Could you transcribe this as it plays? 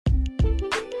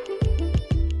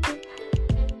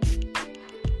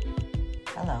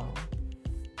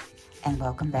and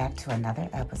welcome back to another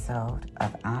episode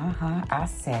of I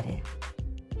Said It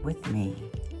with me,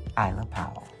 Isla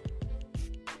Powell.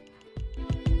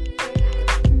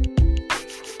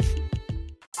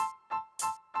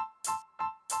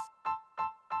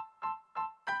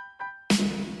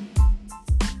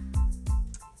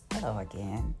 Hello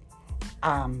again.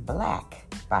 I'm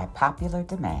Black by popular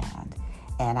demand,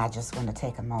 and I just want to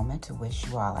take a moment to wish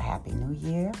you all a Happy New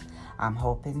Year. I'm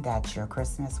hoping that your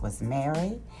Christmas was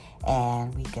merry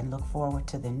and we can look forward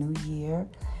to the new year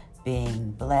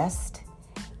being blessed.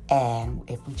 And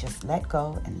if we just let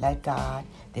go and let God,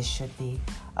 this should be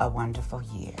a wonderful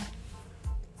year.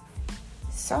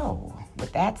 So,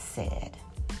 with that said,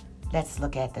 let's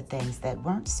look at the things that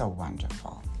weren't so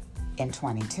wonderful in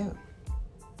 22.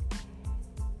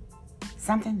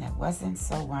 Something that wasn't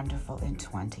so wonderful in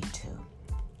 22.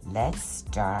 Let's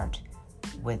start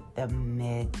with the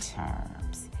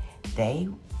midterms. They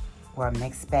were a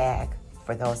mixed bag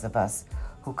for those of us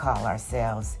who call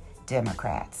ourselves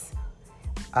Democrats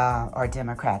or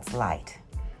Democrats light.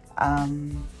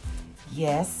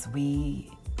 Yes,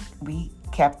 we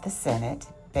kept the Senate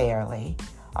barely,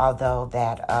 although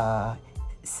that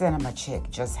cinema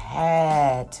chick just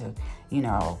had to,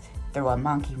 throw a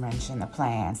monkey wrench in the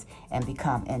plans and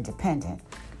become independent.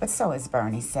 But so is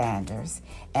Bernie Sanders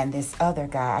and this other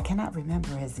guy. I cannot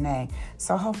remember his name.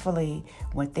 So hopefully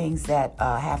with things that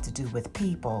have to do with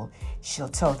people, she'll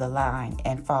toe the line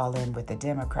and fall in with the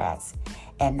Democrats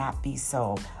and not be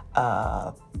so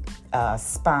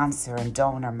sponsor and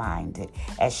donor minded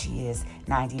as she is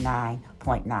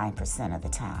 99.9% of the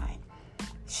time.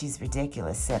 She's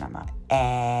ridiculous cinema.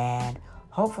 And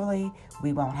hopefully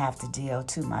we won't have to deal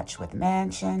too much with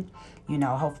Manchin.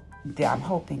 I'm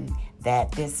hoping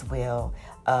that this will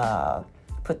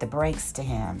put the brakes to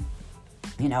him,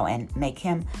 and make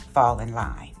him fall in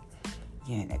line.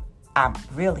 I'm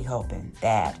really hoping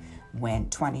that when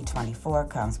 2024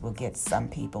 comes, we'll get some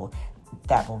people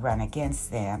that will run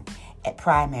against them,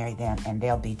 primary them, and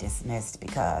they'll be dismissed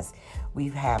because we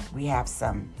have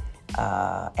some,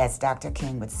 as Dr.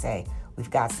 King would say,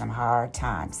 we've got some hard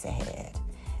times ahead.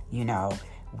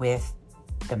 With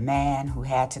the man who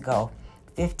had to go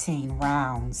 15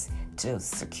 rounds to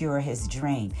secure his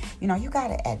dream. You got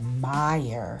to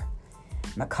admire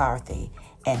McCarthy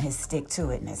and his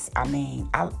stick-to-itness.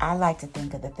 I like to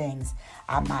think of the things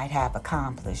I might have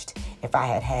accomplished if I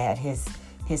had his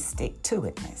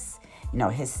stick-to-itness,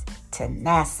 his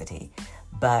tenacity.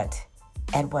 But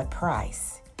at what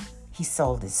price? He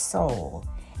sold his soul.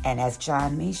 And as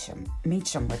John Meacham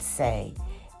would say,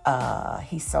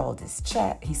 he sold his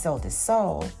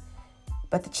soul,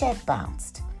 but the check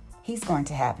bounced. He's going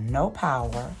to have no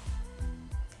power.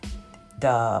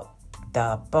 The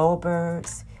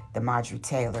Bobergs, the Marjorie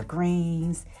Taylor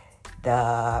Greens,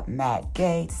 the Matt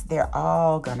Gaetz, they're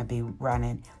all going to be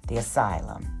running the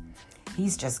asylum.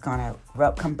 He's just going to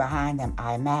come behind them,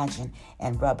 I imagine,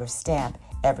 and rubber stamp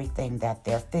everything that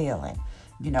they're feeling,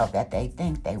 that they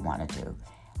think they want to do.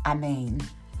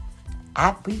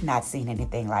 We've not seen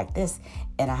anything like this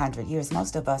in 100 years.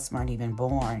 Most of us weren't even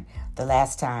born the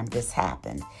last time this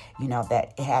happened.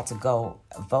 That it had to go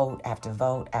vote after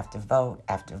vote after vote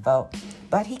after vote.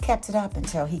 But he kept it up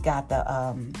until he got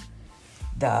the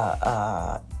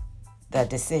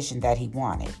decision that he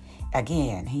wanted.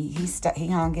 Again, he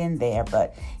hung in there,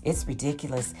 but it's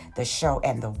ridiculous. The show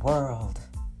and the world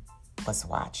was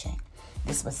watching.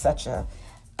 This was such a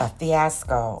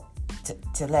fiasco.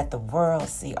 To let the world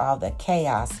see all the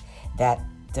chaos that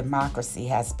democracy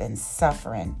has been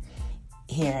suffering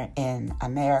here in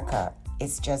America.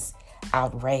 It's just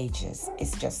outrageous.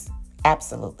 It's just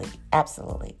absolutely,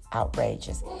 absolutely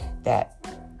outrageous that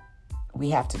we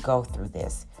have to go through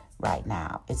this right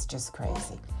now. It's just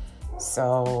crazy.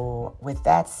 So with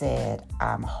that said,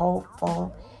 I'm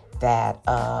hopeful that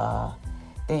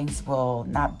things will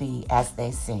not be as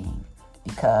they seem,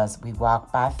 because we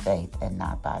walk by faith and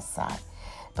not by sight.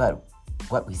 But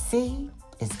what we see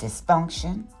is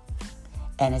dysfunction,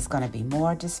 and it's going to be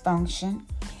more dysfunction.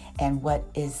 And what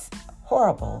is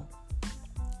horrible,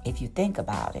 if you think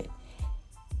about it,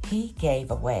 he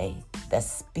gave away the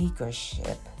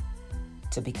speakership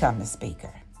to become the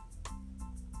speaker.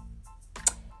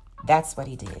 That's what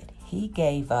he did. He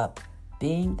gave up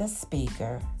being the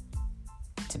speaker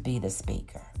to be the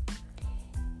speaker.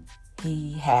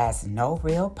 He has no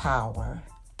real power.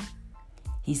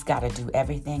 He's got to do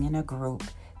everything in a group.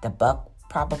 The buck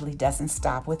probably doesn't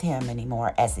stop with him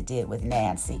anymore as it did with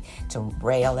Nancy to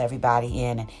rail everybody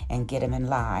in and get him in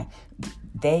line.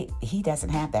 He doesn't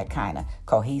have that kind of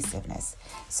cohesiveness.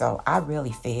 So I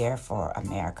really fear for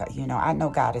America. I know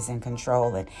God is in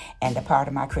control, and the part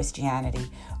of my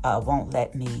Christianity won't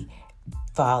let me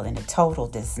fall into total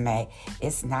dismay.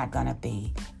 It's not going to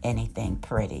be anything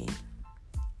pretty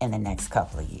in the next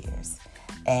couple of years.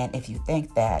 And if you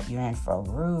think that, you're in for a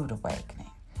rude awakening.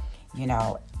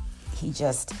 He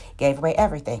just gave away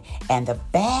everything. And the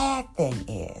bad thing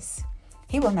is,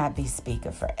 he will not be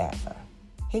speaker forever.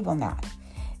 He will not.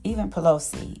 Even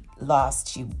Pelosi lost.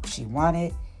 She won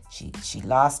it. She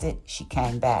lost it. She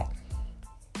came back.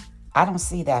 I don't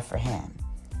see that for him.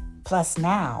 Plus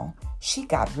now, she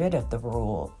got rid of the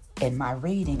rule. In my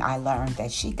reading, I learned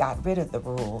that she got rid of the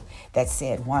rule that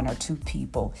said one or two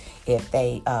people, if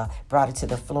they brought it to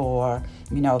the floor,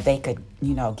 they could,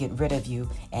 get rid of you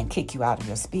and kick you out of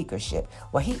your speakership.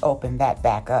 Well, he opened that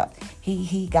back up.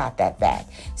 He got that back.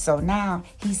 So now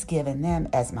he's giving them,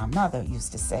 as my mother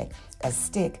used to say, a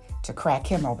stick to crack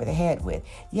him over the head with.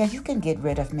 Yeah, you can get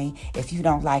rid of me if you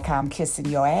don't like how I'm kissing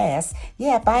your ass.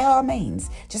 Yeah, by all means.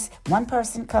 Just one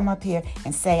person come up here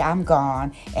and say I'm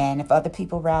gone, and if other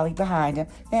people rally behind him,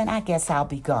 then I guess I'll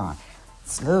be gone.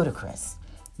 It's ludicrous.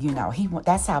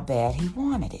 That's how bad he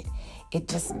wanted it. It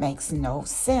just makes no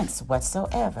sense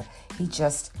whatsoever.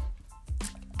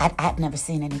 I've never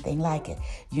seen anything like it.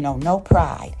 No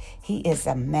pride. He is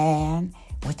a man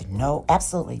with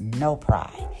absolutely no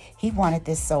pride. He wanted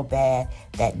this so bad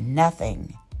that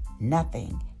nothing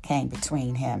came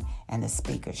between him and the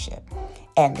speakership.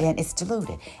 And then it's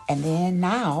diluted. And then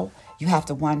now you have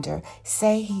to wonder,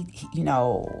 say he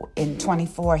in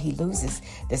 24 he loses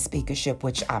the speakership,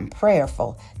 which I'm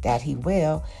prayerful that he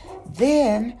will,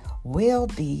 then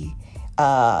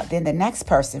the next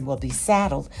person will be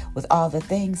saddled with all the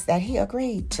things that he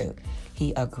agreed to.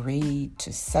 He agreed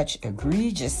to such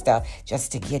egregious stuff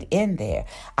just to get in there.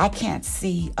 I can't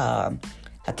see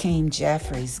Hakeem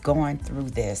Jeffries going through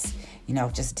this,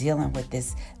 just dealing with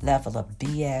this level of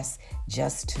BS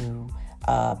just to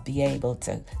be able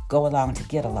to go along to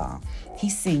get along. He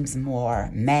seems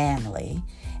more manly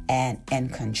and in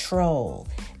control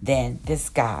than this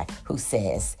guy who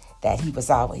says that he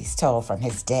was always told from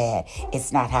his dad,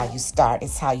 it's not how you start,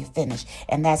 it's how you finish.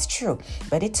 And that's true.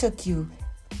 But it took you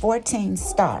 14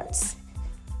 starts.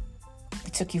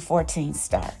 It took you 14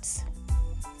 starts.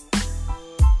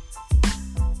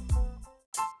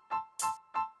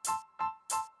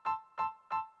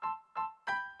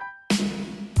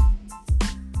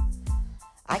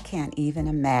 I can't even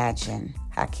imagine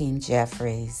Hakeem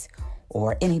Jeffries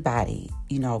or anybody,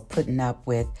 putting up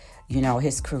with,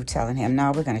 his crew telling him,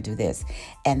 no, we're going to do this.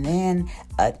 And then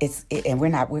we're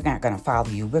not going to follow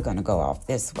you. We're going to go off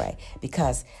this way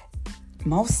because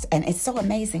and it's so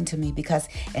amazing to me because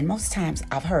in most times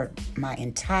I've heard my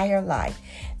entire life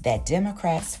that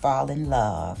Democrats fall in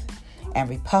love and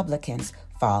Republicans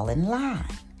fall in line.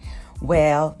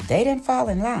 Well, they didn't fall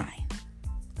in line.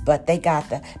 But he got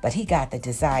the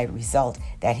desired result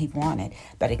that he wanted.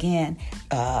 But again,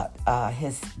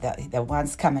 the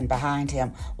ones coming behind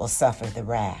him will suffer the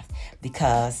wrath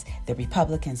because the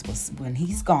Republicans when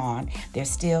he's gone, they're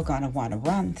still going to want to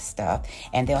run stuff,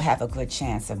 and they'll have a good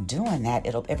chance of doing that.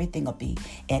 Everything will be,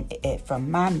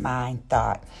 from my mind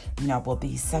thought, will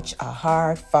be such a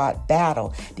hard fought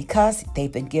battle because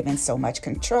they've been given so much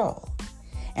control,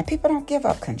 and people don't give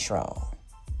up control.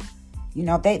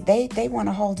 They want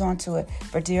to hold on to it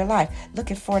for dear life.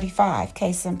 Look at 45,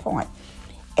 case in point.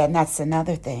 And that's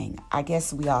another thing. I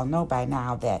guess we all know by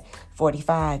now that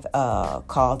 45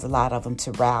 called a lot of them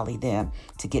to rally them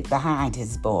to get behind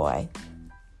his boy.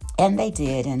 And they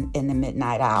did in the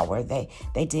midnight hour. They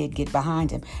did get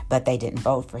behind him, but they didn't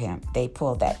vote for him. They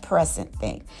pulled that present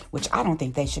thing, which I don't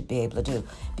think they should be able to do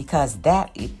because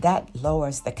that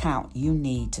lowers the count you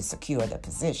need to secure the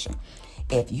position.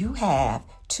 If you have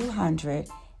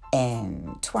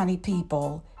 220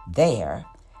 people there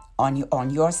in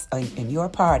your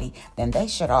party, then they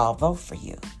should all vote for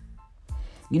you.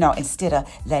 Instead of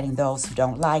letting those who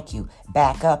don't like you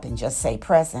back up and just say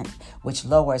present, which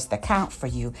lowers the count for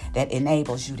you, that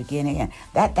enables you to get in.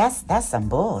 That's some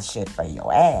bullshit for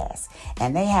your ass.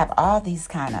 And they have all these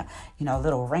kind of,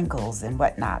 little wrinkles and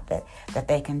whatnot that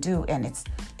they can do. And it's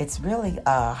really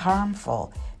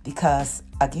harmful because,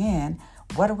 again,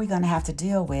 what are we going to have to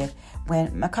deal with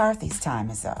when McCarthy's time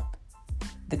is up?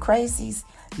 The crazies,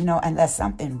 unless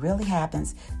something really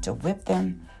happens to whip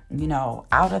them,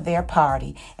 out of their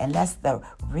party, unless the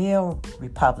real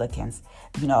Republicans,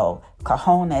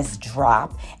 cojones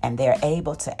drop and they're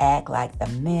able to act like the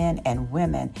men and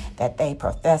women that they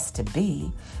profess to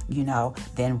be,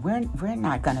 then we're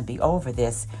not going to be over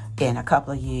this in a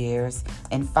couple of years,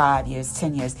 in 5 years,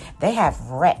 10 years. They have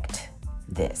wrecked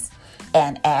this.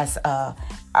 And as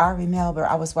Ari Melber,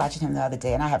 I was watching him the other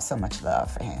day, and I have so much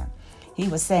love for him. He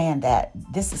was saying that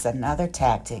this is another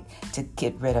tactic to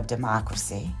get rid of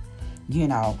democracy.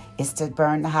 Is to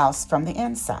burn the house from the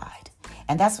inside.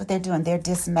 And that's what they're doing. They're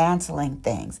dismantling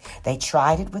things. They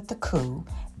tried it with the coup.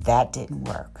 That didn't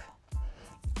work.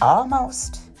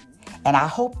 Almost. And I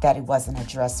hope that it wasn't a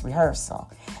dress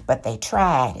rehearsal. But they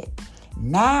tried it.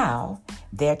 Now,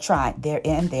 they're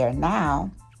in there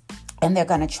now, and they're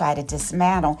going to try to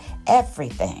dismantle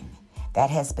everything that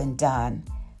has been done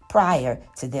prior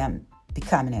to them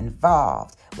becoming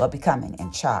involved, becoming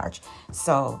in charge.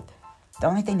 So the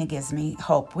only thing that gives me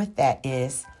hope with that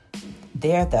is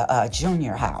they're the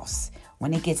junior house.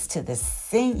 When it gets to the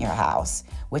senior house,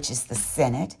 which is the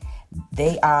Senate,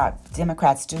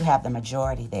 Democrats do have the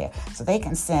majority there. So they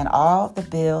can send all the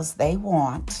bills they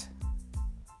want.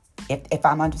 If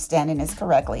I'm understanding this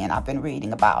correctly, and I've been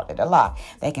reading about it a lot,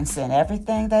 they can send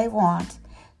everything they want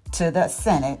to the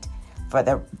Senate for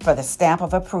the stamp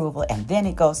of approval, and then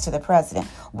it goes to the president.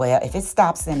 Well, if it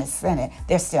stops in the Senate,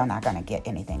 they're still not going to get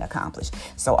anything accomplished.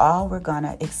 So all we're going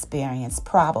to experience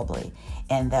probably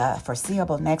in the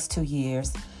foreseeable next 2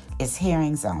 years is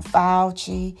hearings on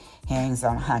Fauci, hearings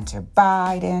on Hunter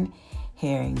Biden,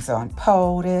 hearings on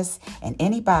POTUS, and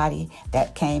anybody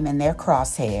that came in their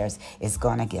crosshairs is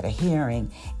going to get a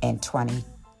hearing in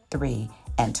 23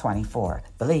 and 24.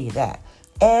 Believe that.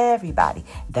 Everybody,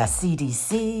 the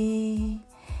CDC,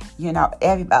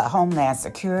 everybody, Homeland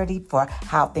Security for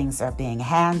how things are being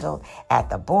handled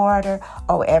at the border.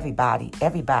 Oh, everybody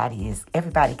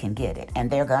can get it,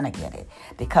 and they're going to get it,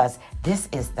 because this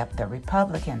is the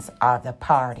Republicans are the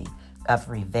party of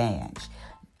revenge.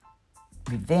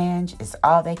 Revenge is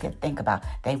all they can think about.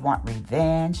 They want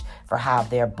revenge for how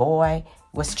their boy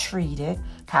was treated,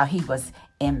 how he was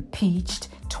impeached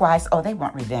twice. Oh, they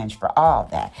want revenge for all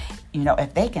that.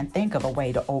 If they can think of a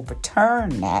way to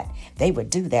overturn that, they would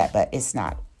do that, but it's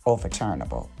not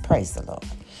overturnable. Praise the Lord.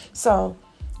 So,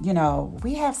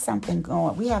 we have something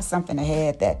going. We have something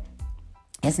ahead that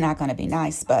it's not going to be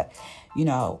nice, but,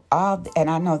 and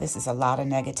I know this is a lot of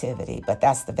negativity, but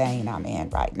that's the vein I'm in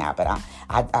right now. But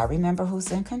I remember who's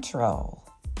in control,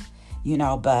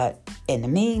 but in the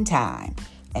meantime,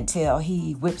 until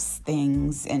he whips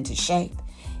things into shape,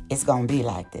 it's going to be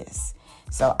like this.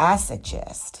 So I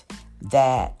suggest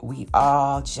that we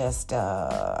all just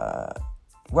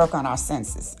work on our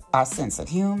sense of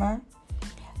humor,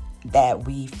 that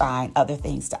we find other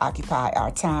things to occupy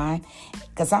our time,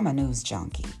 because I'm a news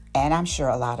junkie, and I'm sure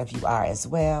a lot of you are as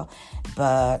well,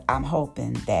 but I'm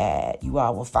hoping that you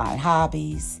all will find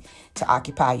hobbies to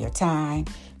occupy your time,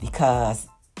 because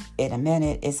in a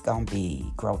minute, it's going to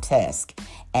be grotesque,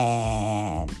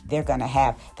 and they're going to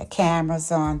have the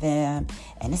cameras on them,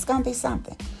 and it's going to be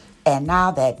something. And now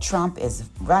that Trump is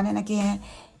running again,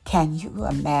 can you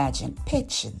imagine,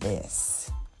 picture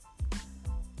this,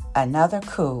 another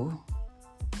coup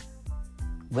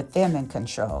with them in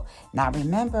control. Now,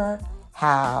 remember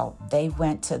how they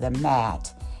went to the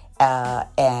mat,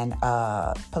 and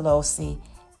Pelosi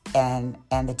and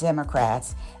the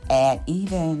Democrats, and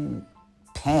even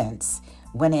Pence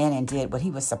went in and did what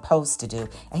he was supposed to do.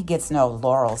 He gets no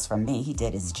laurels from me. He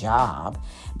did his job.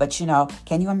 But,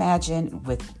 can you imagine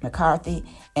with McCarthy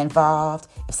involved,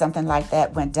 if something like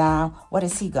that went down, what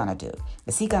is he going to do?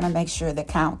 Is he going to make sure the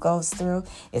count goes through?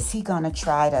 Is he going to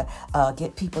try to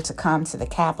get people to come to the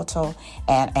Capitol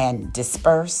and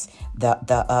disperse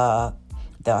the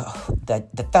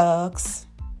thugs,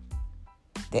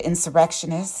 the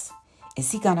insurrectionists? Is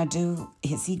he gonna do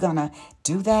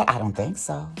that? I don't think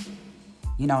so.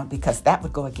 Because that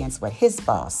would go against what his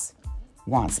boss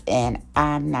wants. And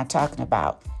I'm not talking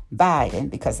about Biden,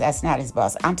 because that's not his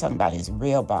boss. I'm talking about his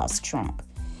real boss, Trump.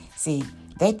 See,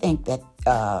 they think that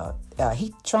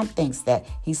Trump thinks that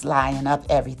he's lining up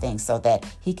everything so that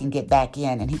he can get back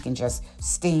in and he can just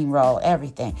steamroll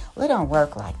everything. Well, it don't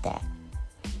work like that.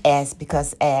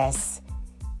 Because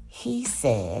he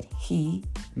said,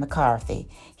 McCarthy,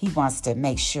 he wants to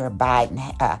make sure Biden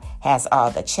has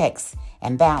all the checks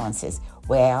and balances.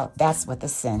 Well, that's what the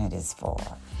Senate is for,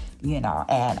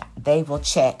 and they will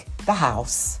check the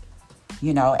House,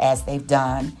 as they've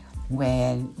done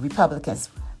when Republicans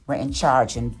were in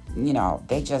charge, and,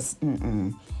 they just,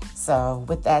 So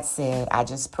with that said, I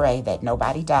just pray that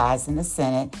nobody dies in the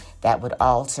Senate that would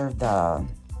alter the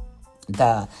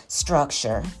the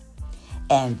structure,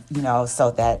 and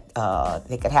so that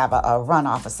they could have a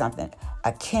runoff or something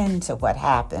akin to what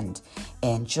happened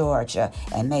in Georgia,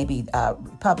 and maybe a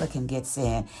Republican gets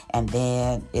in, and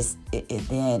then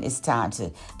it's time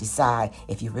to decide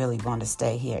if you really want to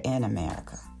stay here in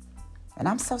America. And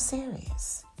I'm so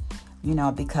serious,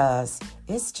 because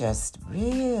it's just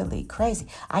really crazy.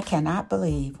 I cannot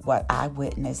believe what I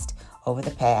witnessed over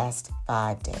the past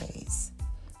 5 days.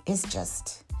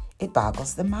 It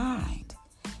boggles the mind,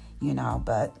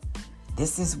 but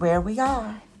this is where we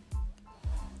are.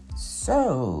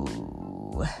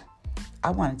 So I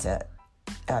wanted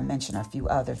to mention a few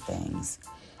other things.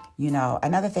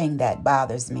 Another thing that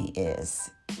bothers me is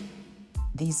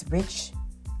these rich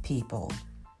people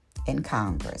in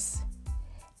Congress,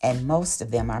 and most of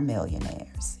them are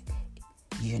millionaires,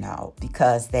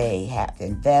 because they have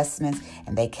investments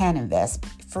and they can invest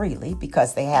freely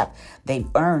because they've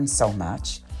earned so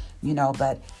much,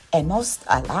 but a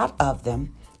lot of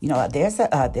them,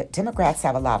 the Democrats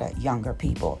have a lot of younger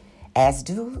people, as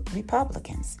do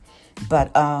Republicans.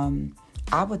 But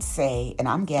I would say, and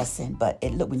I'm guessing, but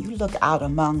when you look out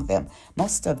among them,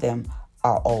 most of them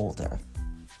are older.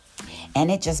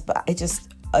 And it just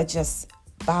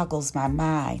boggles my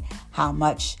mind how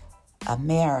much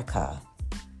America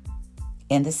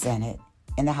in the Senate,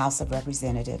 in the House of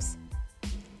Representatives,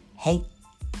 hate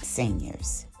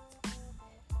seniors.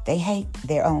 They hate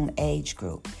their own age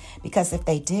group, because if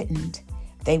they didn't,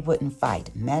 they wouldn't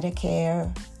fight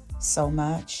Medicare so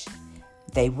much.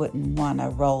 They wouldn't want to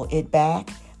roll it back.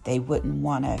 They wouldn't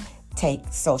want to take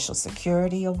Social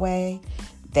Security away.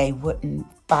 They wouldn't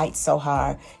fight so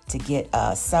hard to get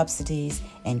subsidies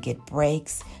and get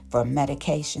breaks for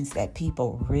medications that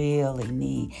people really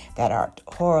need that are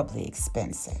horribly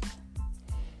expensive.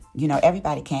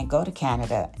 Everybody can't go to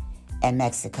Canada and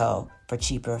Mexico for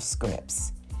cheaper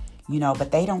scripts,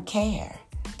 but they don't care.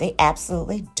 They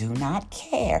absolutely do not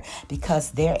care,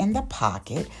 because they're in the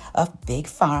pocket of big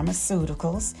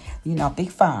pharmaceuticals, big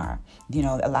pharma.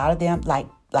 A lot of them like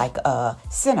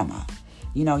cinema.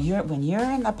 When you're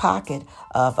in the pocket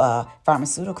of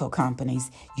pharmaceutical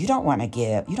companies, you don't want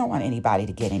anybody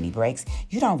to get any breaks.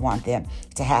 You don't want them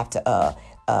to have to,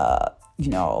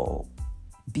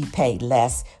 be paid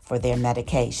less for their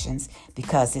medications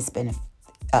because it's been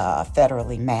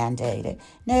federally mandated.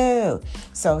 No.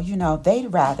 So, they'd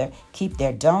rather keep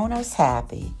their donors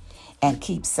happy and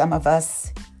keep some of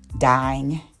us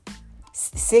dying,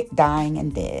 sick, dying,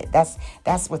 and dead.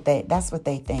 That's what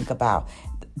they think about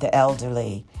the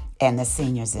elderly and the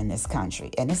seniors in this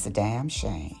country. And it's a damn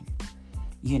shame.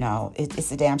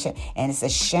 It's a damn shame. And it's a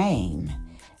shame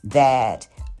that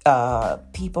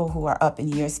people who are up in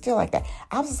years feel like that.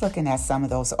 I was looking at some of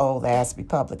those old ass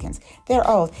Republicans. They're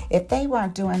old. If they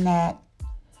weren't doing that,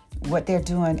 what they're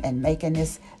doing and making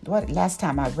this, last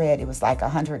time I read, it was like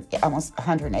almost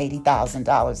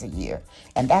 $180,000 a year.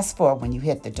 And that's for when you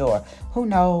hit the door. Who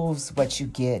knows what you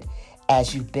get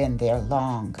as you've been there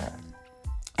longer.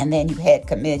 And then you had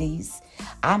committees.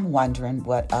 I'm wondering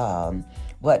what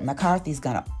McCarthy's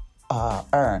going to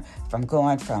earn from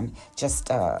going from just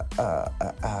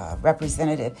a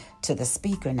representative to the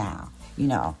speaker now.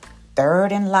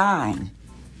 Third in line.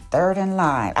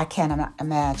 I can't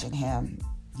imagine him,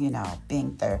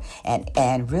 being third.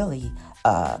 And really,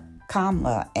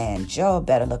 Kamala and Joe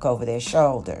better look over their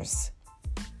shoulders.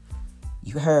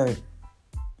 You heard.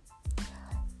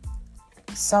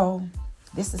 So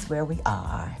this is where we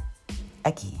are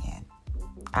again.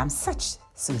 I'm such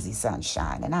Susie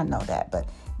Sunshine, and I know that, but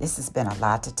this has been a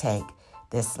lot to take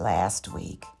this last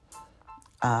week.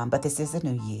 But this is a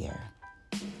new year.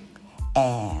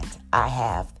 And I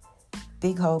have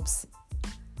big hopes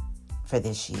for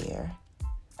this year,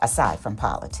 aside from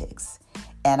politics.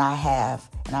 And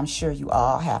I'm sure you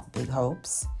all have big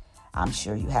hopes. I'm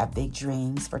sure you have big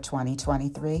dreams for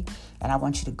 2023. And I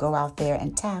want you to go out there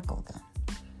and tackle them.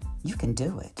 You can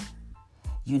do it.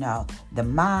 The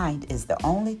mind is the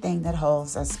only thing that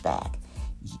holds us back.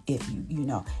 If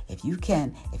you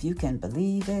can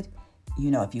believe it,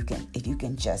 if you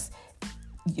can just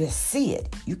see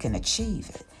it, you can achieve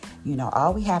it.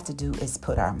 All we have to do is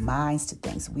put our minds to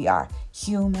things. We are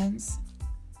humans.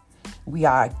 We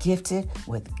are gifted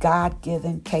with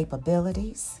God-given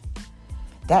capabilities.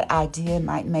 That idea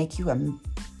might make you a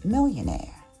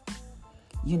millionaire.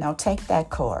 Take that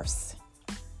course.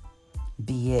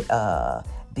 Be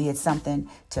it something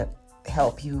to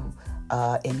help you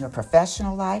in your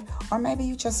professional life, or maybe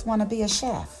you just want to be a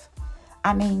chef.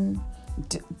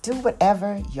 Do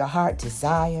whatever your heart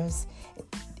desires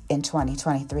in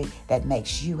 2023 that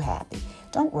makes you happy.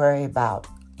 Don't worry about,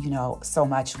 so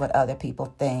much what other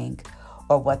people think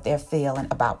or what they're feeling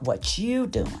about what you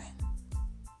doing.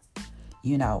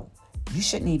 You know, you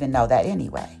shouldn't even know that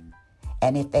anyway.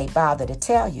 And if they bother to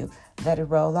tell you, let it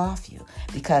roll off you,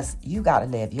 because you got to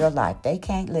live your life. They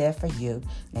can't live for you,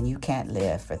 and you can't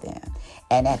live for them.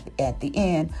 And at the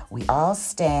end, we all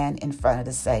stand in front of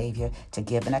the Savior to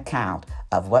give an account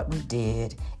of what we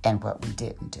did and what we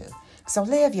didn't do. So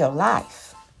live your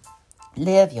life.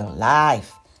 Live your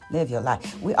life. Live your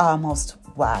life. We almost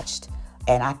watched,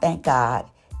 and I thank God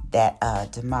that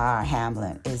Damar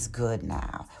Hamlin is good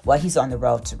now. Well, he's on the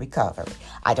road to recovery.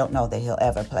 I don't know that he'll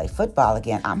ever play football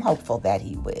again. I'm hopeful that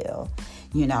he will,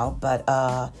 you know, but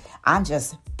I'm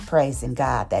just praising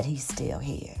God that he's still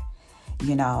here,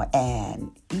 you know,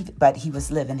 but he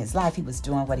was living his life. He was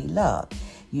doing what he loved,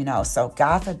 you know, so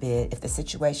God forbid if the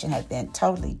situation had been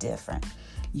totally different,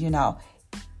 you know,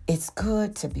 it's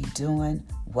good to be doing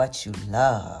what you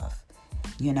love.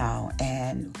 You know,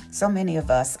 and so many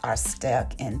of us are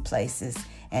stuck in places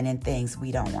and in things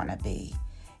we don't want to be.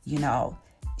 You know,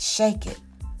 shake it.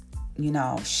 You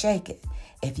know, shake it.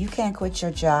 If you can't quit your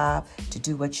job to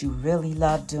do what you really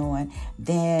love doing,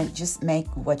 then just make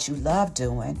what you love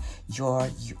doing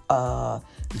your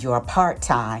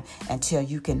part-time until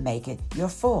you can make it your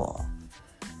full.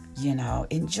 You know,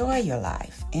 enjoy your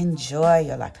life. Enjoy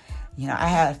your life. You know, I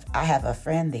have a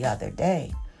friend the other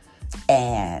day.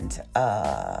 And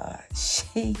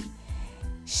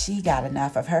she got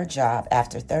enough of her job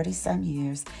after 30-some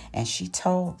years, and she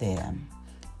told them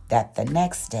that the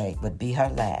next day would be her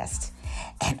last.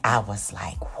 And I was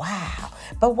like, wow.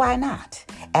 But why not?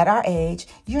 At our age,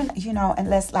 you know,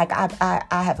 unless like I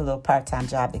have a little part-time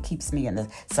job that keeps me in the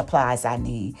supplies I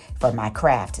need for my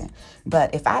crafting.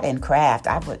 But if I didn't craft,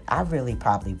 I really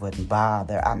probably wouldn't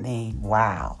bother. I mean,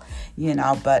 wow. You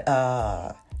know, but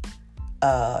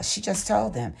she just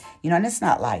told them, you know, and it's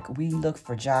not like we look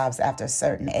for jobs after a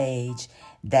certain age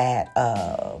that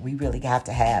we really have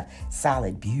to have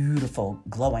solid, beautiful,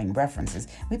 glowing references.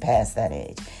 We passed that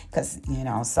age because, you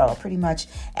know, so pretty much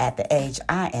at the age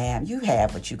I am, you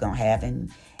have what you're going to have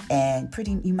and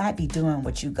you might be doing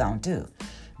what you're going to do.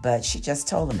 But she just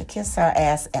told them to kiss her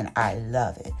ass, and I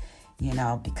love it, you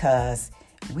know, because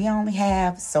we only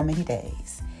have so many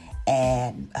days.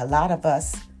 And a lot of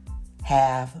us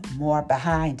have more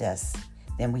behind us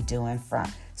than we do in front.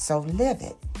 So live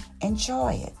it.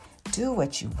 Enjoy it. Do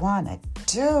what you want to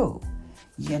do.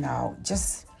 You know,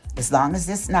 just as long as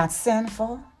it's not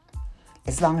sinful,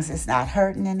 as long as it's not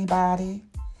hurting anybody,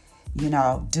 you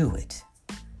know, do it.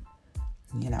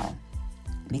 You know,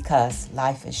 because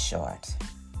life is short.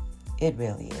 It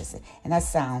really is. And that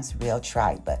sounds real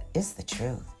trite, but it's the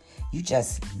truth. You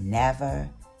just never,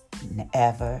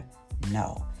 ever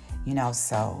know. You know,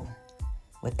 so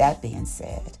with that being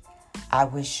said, I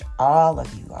wish all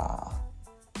of you all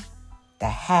the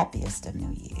happiest of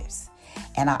New Year's.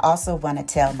 And I also want to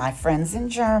tell my friends in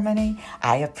Germany,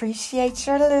 I appreciate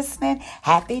your listening.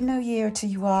 Happy New Year to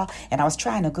you all. And I was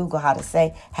trying to Google how to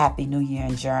say Happy New Year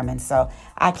in German, so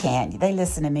I can't. They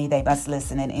listen to me. They must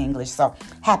listen in English. So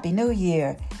Happy New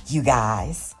Year, you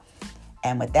guys.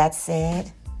 And with that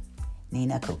said,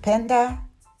 Nina Kupenda.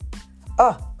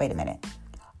 Oh, wait a minute.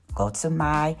 Go to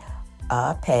my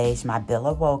page, my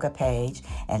Billa Woga page,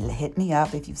 and hit me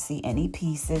up if you see any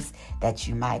pieces that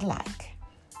you might like.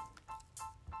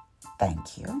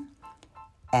 Thank you.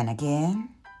 And again,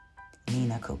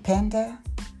 Nina Kupenda.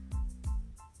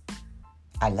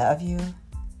 I love you.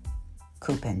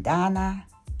 Kupendana.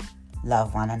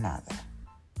 Love one another.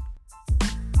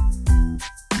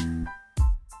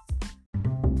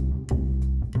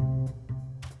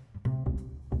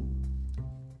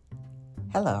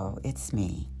 Hello, it's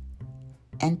me.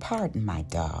 And pardon my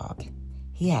dog.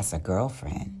 He has a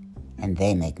girlfriend, and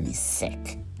they make me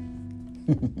sick.